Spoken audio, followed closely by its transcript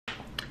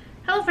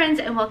Hello friends,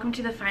 and welcome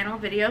to the final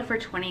video for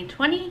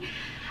 2020.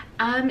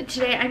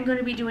 Today I'm going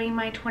to be doing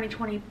my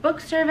 2020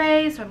 book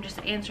survey, so I'm just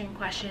answering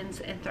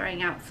questions and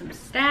throwing out some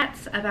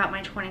stats about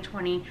my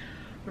 2020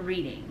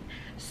 reading.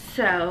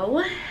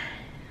 So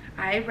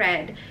I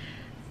read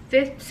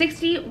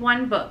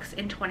 61 books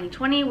in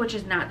 2020, which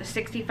is not the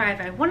 65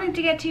 I wanted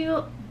to get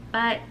to,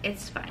 but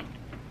it's fine.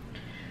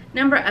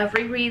 Number of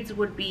rereads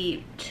would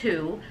be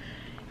 2.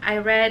 I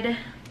reread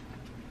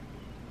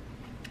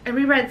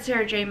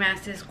Sarah J.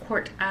 Maas's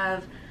Court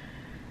of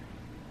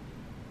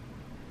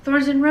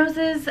Thorns and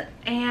Roses,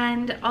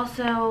 and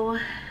also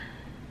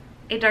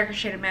A Darker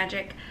Shade of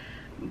Magic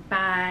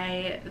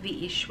by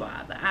V.E.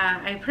 Schwab.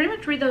 I pretty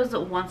much read those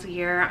once a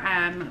year.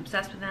 I'm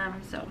obsessed with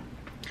them.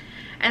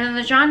 And then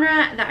the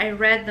genre that I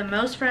read the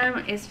most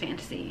from is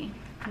fantasy.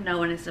 No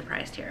one is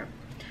surprised here.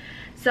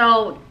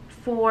 So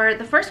for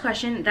the first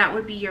question, that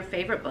would be your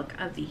favorite book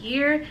of the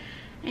year.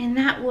 And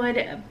that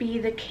would be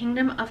The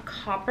Kingdom of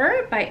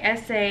Copper by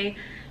S.A.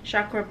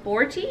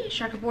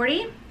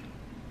 Chakraborty.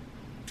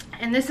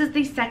 And this is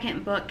the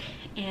second book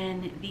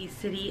in the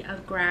City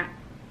of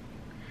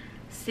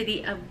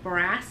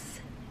Brass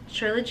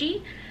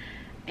trilogy.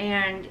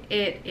 And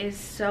it is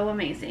so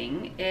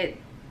amazing. It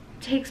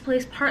takes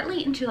place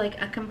partly into like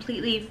a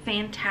completely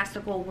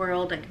fantastical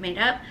world, like made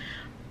up,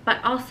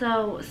 but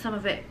also some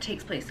of it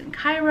takes place in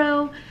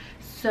Cairo.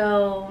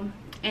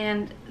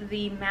 And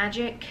the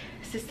magic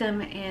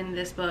system in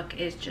this book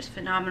is just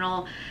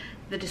phenomenal.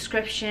 The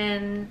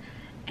description,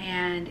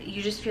 and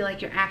you just feel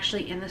like you're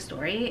actually in the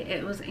story.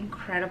 It was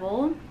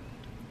incredible.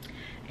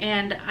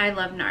 And I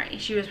love Nari.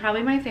 She was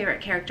probably my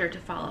favorite character to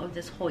follow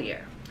this whole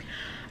year. All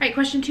right,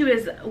 question 2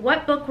 is,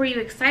 what book were you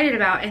excited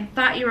about and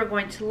thought you were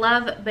going to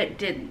love but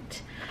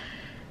didn't?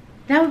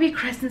 That would be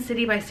Crescent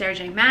City by Sarah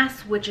J.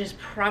 Maas, which is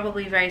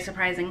probably very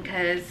surprising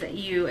because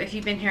if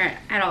you've been here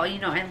at all, you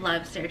know I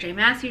love Sarah J.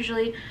 Maas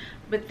usually,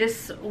 but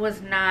this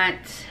was not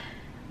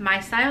my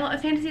style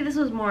of fantasy. This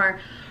was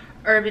more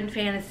urban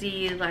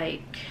fantasy,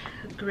 like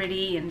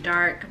gritty and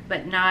dark,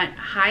 but not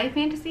high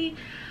fantasy.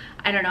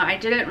 I don't know, I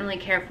didn't really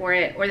care for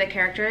it or the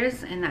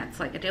characters, and that's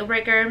like a deal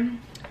breaker,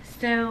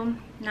 so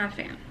not a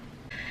fan.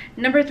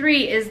 Number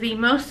 3 is the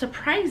most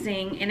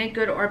surprising in a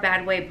good or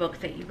bad way book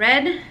that you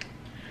read,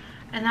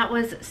 and that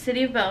was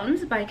City of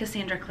Bones by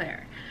Cassandra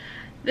Clare.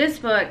 This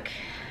book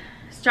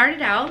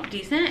started out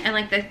decent, and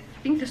like I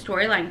think the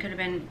storyline could have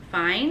been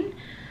fine,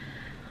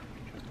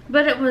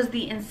 but it was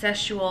the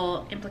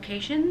incestual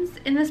implications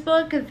in this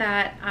book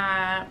that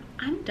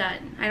I'm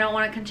done. I don't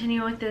want to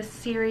continue with this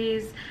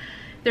series.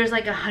 There's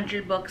like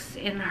 100 books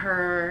in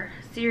her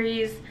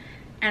series,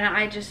 and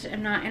I just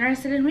am not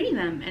interested in reading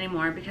them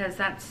anymore because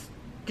that's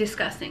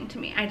disgusting to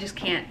me. I just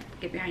can't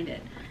get behind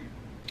it.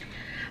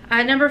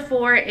 Number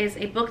 4 is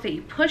a book that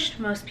you pushed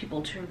most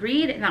people to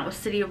read, and that was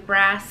City of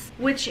Brass,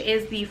 which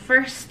is the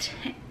first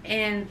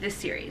in this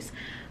series.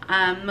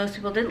 Most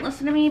people didn't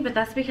listen to me, but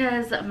that's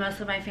because most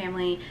of my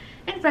family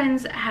and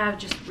friends have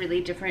just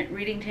really different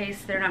reading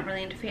tastes. They're not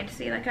really into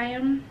fantasy like I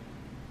am.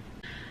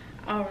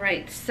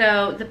 Alright,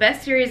 so the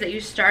best series that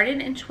you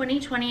started in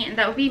 2020, and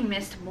that would be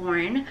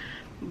Mistborn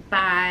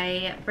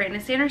by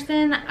Brandon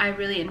Sanderson. I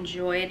really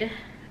enjoyed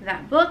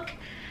that book,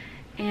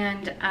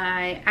 and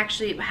I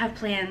actually have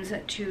plans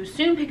to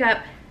soon pick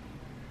up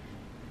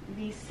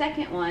the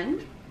second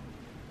one,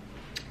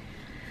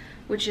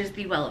 which is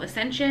The Well of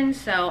Ascension.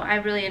 So I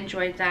really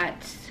enjoyed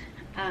that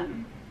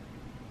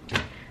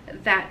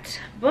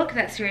book.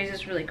 That series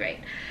is really great.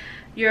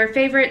 Your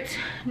favorite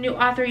new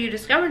author you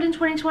discovered in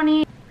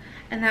 2020,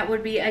 and that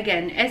would be,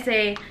 again,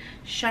 S.A.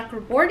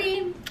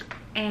 Chakraborty,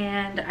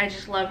 and I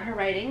just love her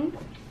writing.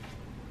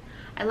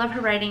 I love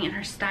her writing and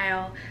her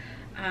style.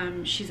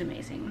 She's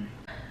amazing.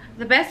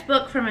 The best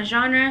book from a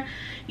genre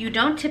you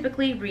don't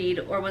typically read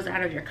or was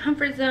out of your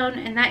comfort zone,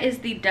 and that is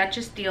The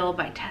Duchess Deal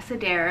by Tessa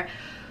Dare,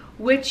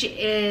 which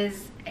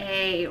is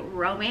a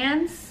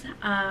romance.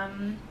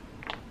 And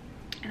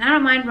I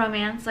don't mind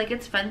romance, like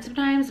it's fun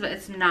sometimes, but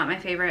it's not my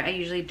favorite. I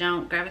usually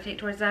don't gravitate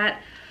towards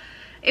that.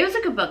 It was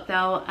a good book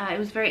though. It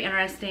was very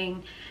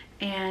interesting,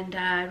 and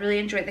I really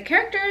enjoyed the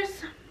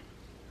characters.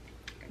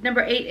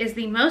 Number 8 is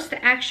the most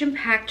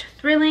action-packed,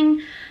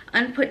 thrilling,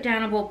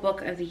 unputdownable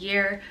book of the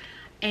year.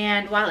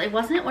 And while it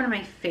wasn't one of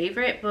my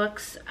favorite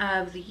books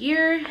of the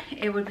year,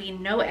 it would be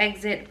No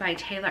Exit by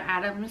Taylor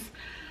Adams.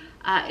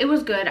 It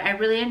was good. I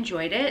really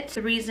enjoyed it.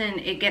 The reason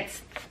it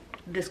gets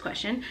this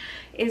question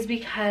is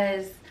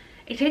because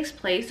it takes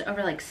place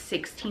over like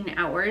 16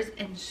 hours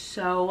and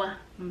so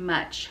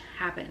much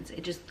happens.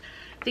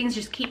 Things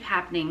just keep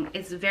happening.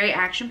 It's very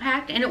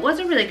action-packed, and it was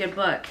a really good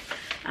book.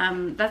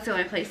 That's the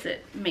only place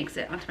that makes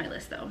it onto my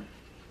list though.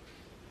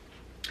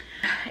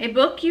 A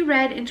book you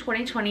read in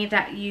 2020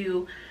 that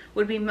you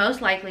would be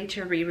most likely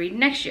to reread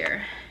next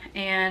year,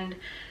 and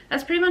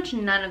that's pretty much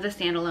none of the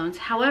standalones.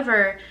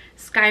 However,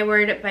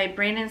 Skyward by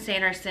Brandon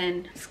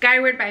Sanderson,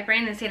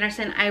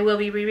 I will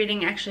be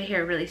rereading actually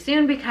here really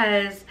soon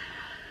because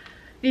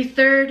the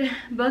 3rd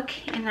book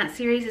in that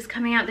series is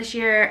coming out this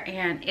year,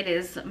 and it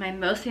is my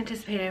most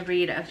anticipated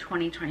read of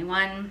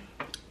 2021.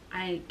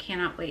 I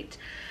cannot wait.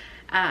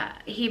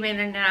 he made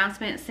an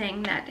announcement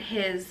saying that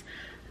his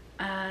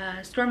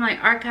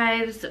Stormlight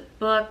Archives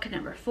book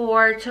number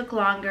 4 took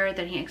longer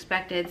than he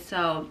expected,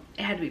 so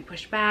it had to be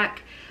pushed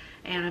back,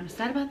 and I'm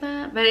sad about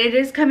that. But it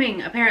is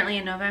coming apparently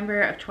in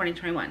November of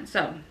 2021,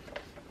 so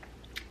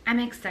I'm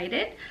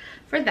excited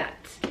for that.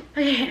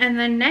 Okay, and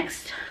the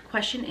next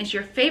question is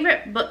your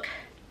favorite book,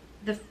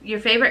 your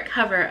favorite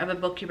cover of a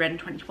book you read in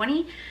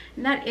 2020,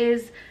 and that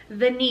is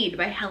The Need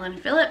by Helen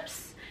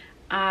Phillips.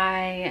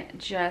 I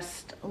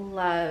just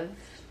love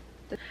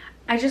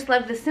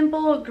the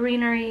simple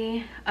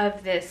greenery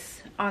of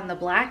this on the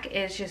black.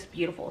 Is just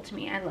beautiful to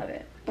me. I love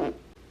it.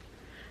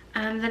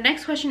 The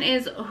next question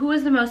is, who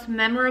is the most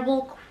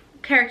memorable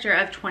character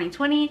of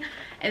 2020?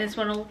 And this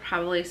one will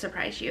probably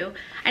surprise you.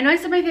 I know I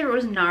said my favorite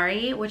was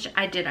Nari, which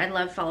I did. I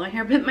love following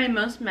her, but my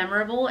most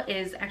memorable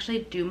is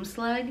actually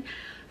Doomslug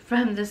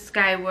from the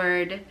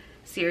Skyward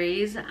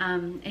series.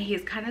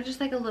 He's kind of just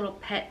like a little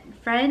pet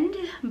friend,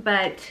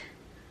 but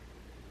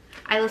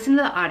I listened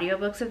to the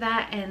audiobooks of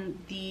that, and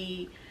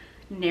the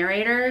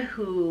narrator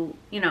who,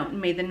 you know,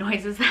 made the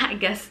noises that I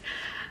guess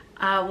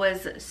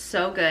was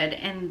so good,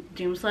 and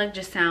Doomslug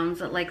just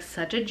sounds like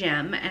such a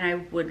gem, and I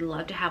would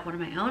love to have one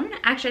of my own.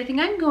 Actually, I think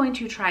I'm going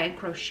to try and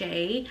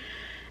crochet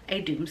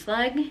a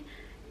Doomslug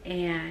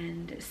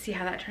and see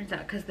how that turns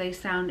out, because they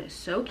sound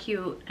so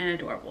cute and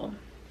adorable.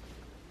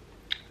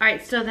 All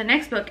right, so the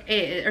next book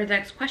is, or the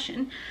next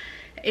question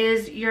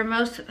is, your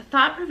most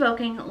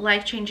thought-provoking,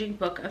 life-changing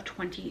book of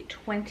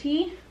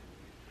 2020. And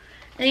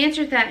the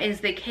answer to that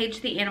is They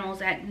Cage the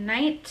Animals at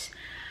Night,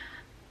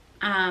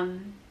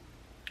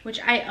 which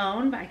I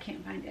own, but I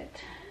can't find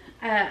it.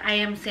 I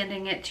am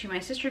sending it to my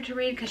sister to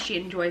read because she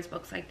enjoys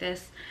books like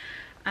this.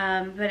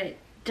 But it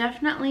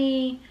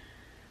definitely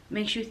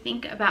makes you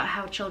think about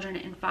how children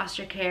in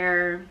foster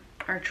care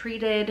are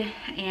treated,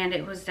 and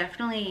it was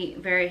definitely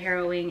very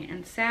harrowing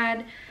and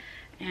sad,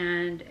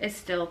 and it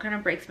still kind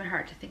of breaks my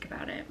heart to think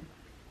about it.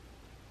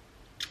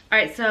 All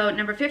right, so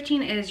number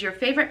 15 is your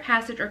favorite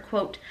passage or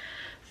quote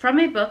from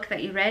a book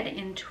that you read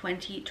in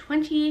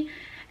 2020,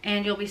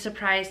 and you'll be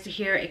surprised to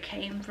hear it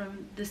came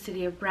from the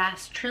City of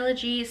Brass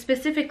trilogy,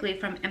 specifically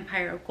from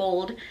Empire of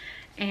Gold,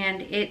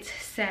 and it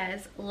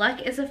says,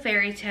 "Luck is a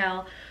fairy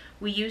tale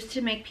we used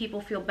to make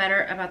people feel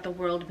better about the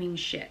world being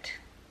shit."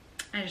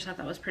 I just thought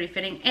that was pretty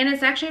fitting, and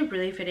it's actually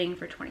really fitting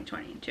for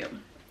 2020 too.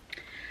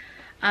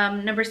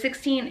 Number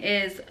 16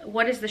 is,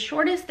 what is the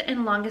shortest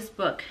and longest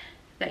book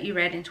that you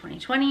read in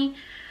 2020?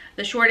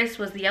 The shortest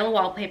was The Yellow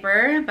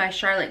Wallpaper by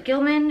Charlotte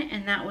Gilman,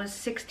 and that was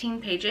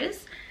 16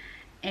 pages.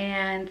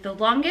 And the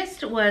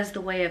longest was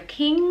The Way of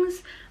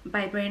Kings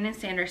by Brandon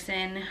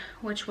Sanderson,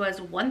 which was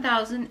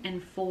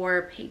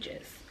 1,004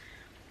 pages.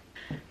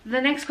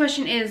 The next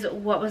question is,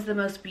 what was the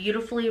most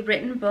beautifully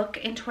written book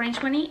in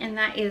 2020? And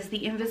that is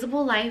The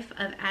Invisible Life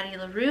of Addie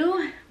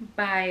LaRue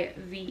by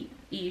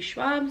V.E.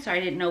 Schwab. Sorry,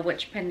 I didn't know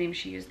which pen name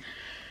she used.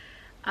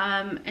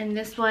 And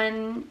this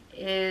one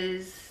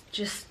is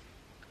just,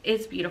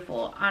 it's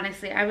beautiful.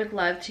 Honestly, I would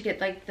love to get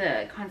like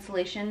the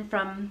constellation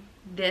from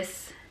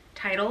this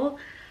title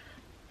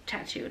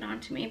tattooed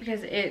onto me,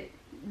 because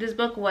this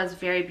book was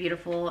very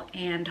beautiful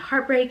and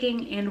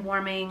heartbreaking and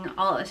warming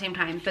all at the same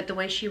time. But the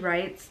way she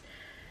writes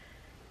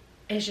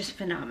is just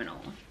phenomenal.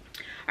 All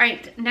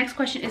right, next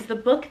question is the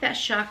book that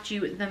shocked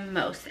you the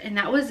most, and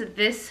that was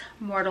This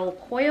Mortal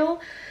Coil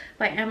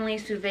by Emily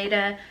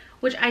Suveda,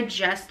 which I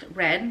just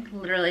read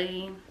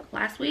literally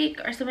last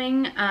week or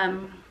something.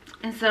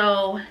 And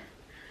so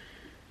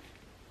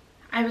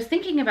I was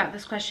thinking about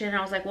this question, and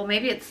I was like, well,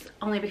 maybe it's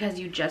only because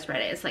you just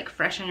read it. It's like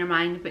fresh on your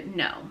mind, but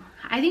no.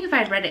 I think if I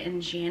had read it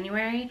in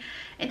January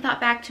and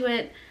thought back to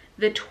it,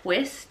 the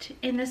twist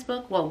in this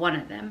book, well, one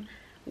of them,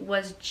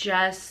 was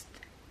just,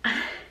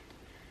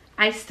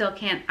 I still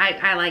can't,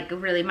 I like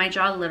really, my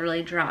jaw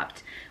literally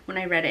dropped when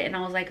I read it, and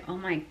I was like, oh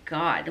my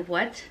God,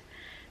 what?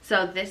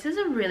 So this is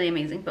a really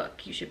amazing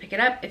book. You should pick it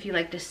up if you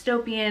like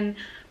dystopian,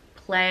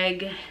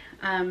 plague,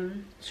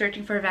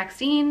 searching for a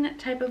vaccine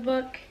type of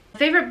book.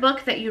 Favorite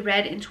book that you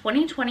read in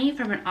 2020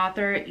 from an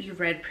author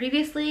you've read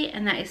previously,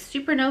 and that is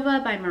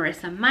Supernova by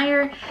Marissa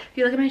Meyer. If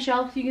you look at my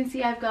shelf, you can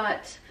see I've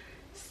got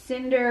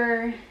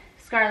Cinder,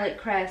 Scarlet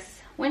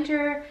Crest,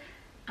 Winter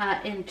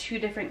in 2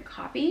 different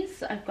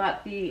copies. I've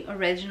got the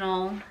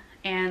original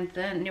and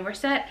the newer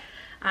set.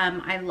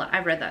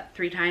 I've read that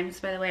 3 times,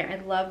 by the way. I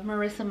love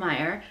Marissa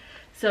Meyer.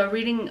 So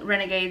reading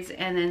Renegades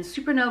and then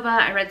Supernova,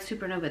 I read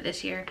Supernova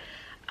this year.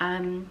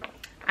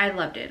 I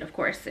loved it, of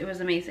course. It was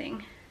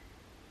amazing.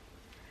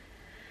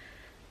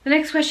 The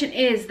next question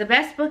is the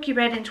best book you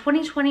read in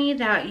 2020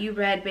 that you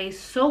read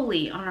based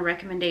solely on a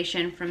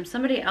recommendation from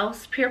somebody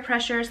else, peer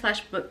pressure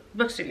 /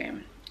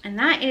 bookstagram. And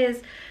that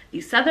is The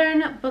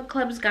Southern Book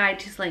Club's Guide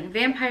to Slaying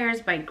Vampires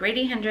by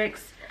Grady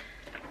Hendrix.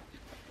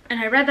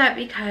 And I read that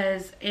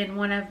because in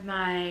one of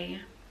my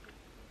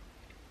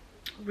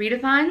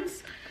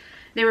readathons,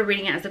 they were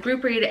reading it as a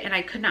group read, and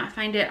I could not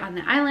find it on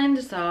the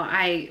island, so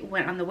I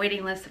went on the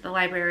waiting list at the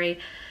library,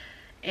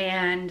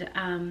 and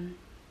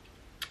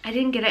I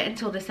didn't get it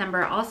until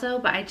December also,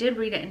 but I did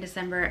read it in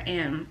December,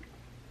 and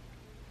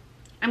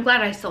I'm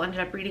glad I still ended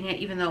up reading it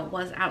even though it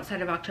was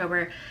outside of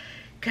October,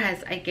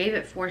 because I gave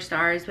it 4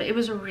 stars, but it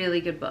was a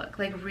really good book,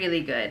 like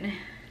really good.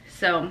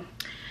 So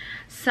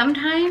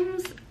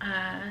sometimes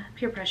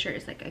peer pressure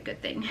is like a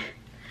good thing.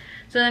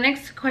 So the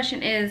next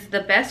question is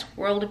the best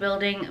world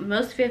building,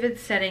 most vivid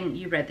setting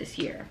you read this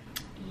year.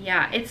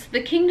 Yeah, it's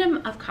The Kingdom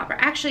of Copper.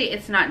 Actually,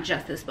 it's not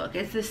just this book,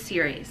 it's this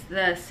series,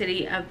 The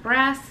City of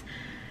Brass,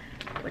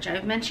 which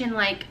I've mentioned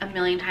like a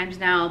million times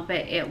now,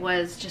 but it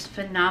was just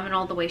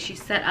phenomenal the way she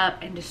set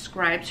up and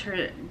described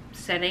her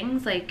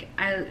settings. Like,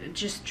 I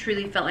just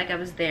truly felt like I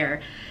was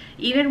there.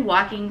 Even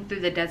walking through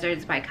the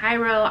deserts by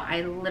Cairo,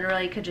 I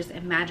literally could just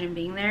imagine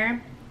being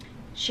there.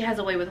 She has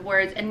a way with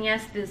words. And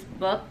yes, this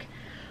book,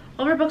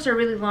 all her books are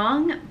really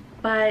long,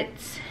 but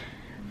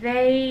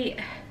they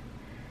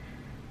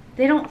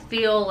don't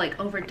feel like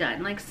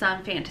overdone like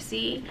some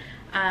fantasy.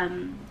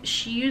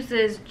 She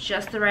uses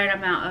just the right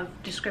amount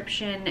of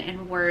description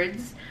and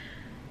words,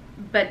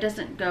 but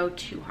doesn't go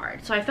too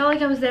hard. So I felt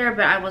like I was there,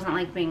 but I wasn't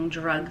like being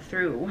drugged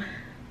through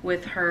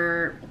with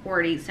her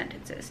wordy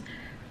sentences.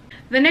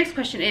 The next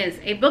question is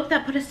a book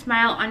that put a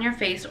smile on your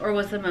face or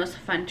was the most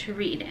fun to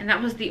read, and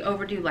that was The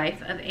Overdue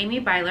Life of Amy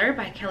Byler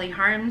by Kelly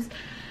Harms.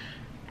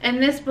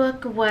 And this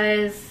book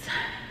was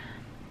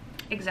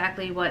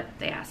exactly what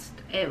they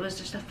asked. It was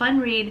just a fun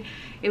read.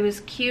 It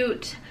was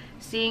cute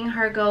seeing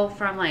her go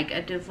from like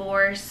a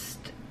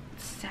divorced,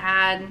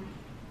 sad,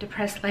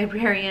 depressed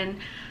librarian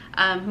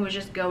who was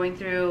just going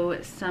through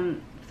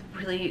some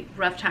really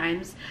rough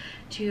times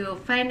to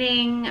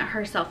finding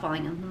herself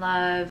falling in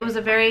love. It was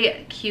a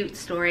very cute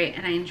story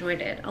and I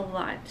enjoyed it a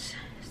lot.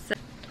 So,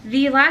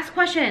 the last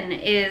question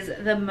is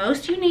the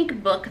most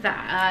unique book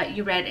that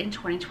you read in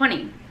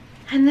 2020.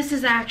 And this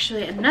is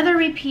actually another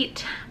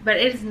repeat, but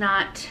it is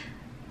not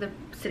The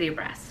City of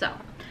Brass. So,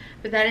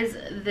 but that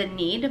is The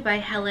Need by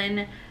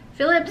Helen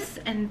Phillips.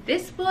 And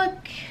this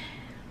book,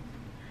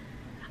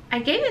 I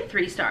gave it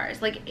 3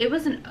 stars. Like, it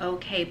was an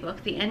okay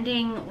book. The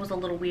ending was a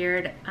little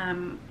weird.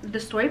 The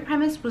story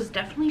premise was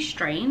definitely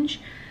strange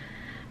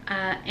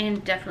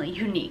and definitely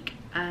unique.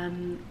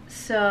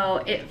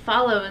 So it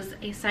follows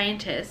a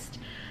scientist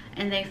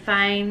and they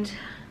find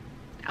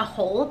a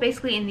hole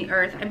basically in the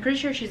earth. I'm pretty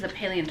sure she's a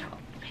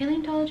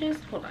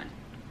paleontologist. Hold on.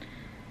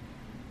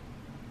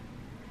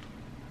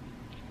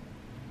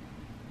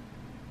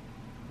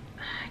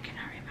 I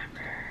cannot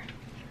remember.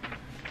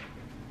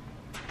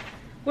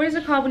 What is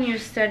it called when you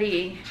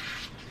study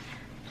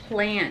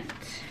plant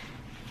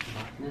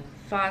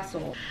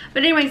fossil?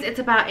 But anyways, it's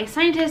about a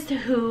scientist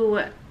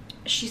who,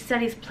 she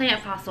studies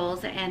plant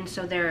fossils, and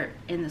so they're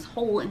in this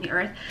hole in the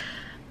earth.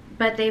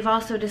 But they've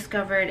also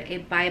discovered a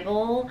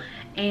Bible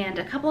and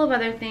a couple of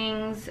other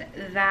things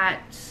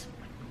that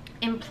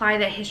imply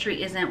that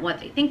history isn't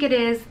what they think it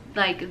is.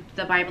 Like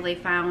the Bible they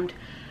found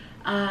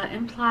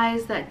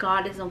implies that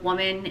God is a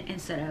woman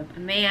instead of a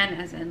man,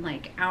 as in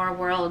like our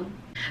world.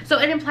 So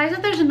it implies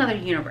that there's another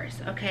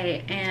universe,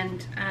 okay?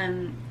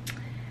 And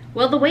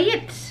well, the way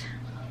it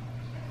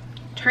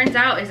turns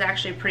out is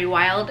actually pretty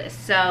wild.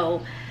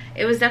 So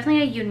it was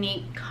definitely a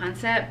unique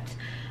concept,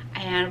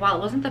 and while it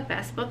wasn't the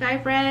best book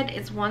I've read,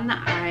 it's one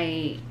that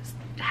I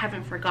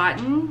haven't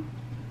forgotten.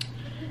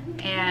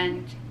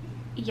 And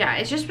yeah,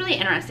 it's just really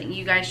interesting.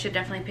 You guys should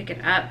definitely pick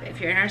it up if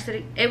you're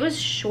interested. It was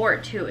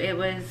short too. It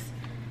was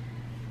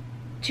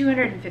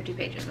 250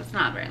 pages. That's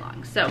not very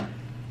long. So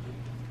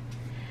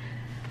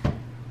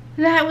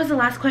that was the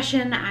last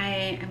question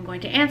I am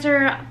going to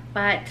answer,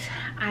 but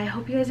I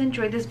hope you guys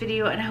enjoyed this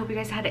video and I hope you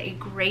guys had a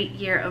great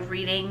year of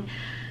reading.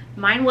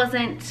 Mine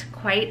wasn't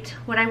quite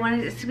what I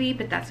wanted it to be,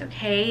 but that's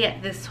okay.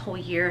 This whole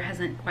year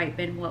hasn't quite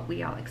been what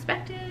we all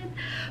expected,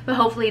 but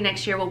hopefully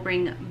next year will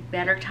bring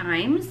better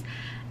times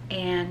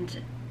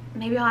and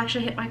maybe I'll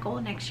actually hit my goal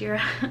next year.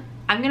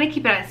 I'm gonna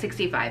keep it at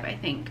 65, I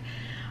think.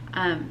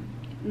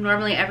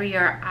 Normally every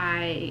year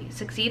I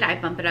succeed, I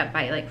bump it up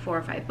by like 4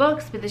 or 5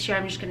 books, but this year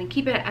I'm just gonna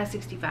keep it at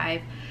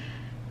 65,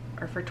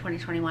 or for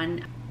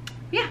 2021.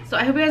 Yeah, so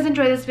I hope you guys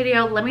enjoyed this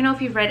video. Let me know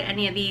if you've read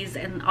any of these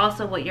and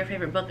also what your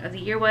favorite book of the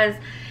year was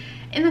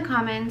in the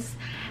comments.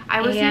 I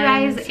will see you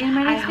guys in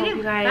my next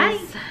video. Bye.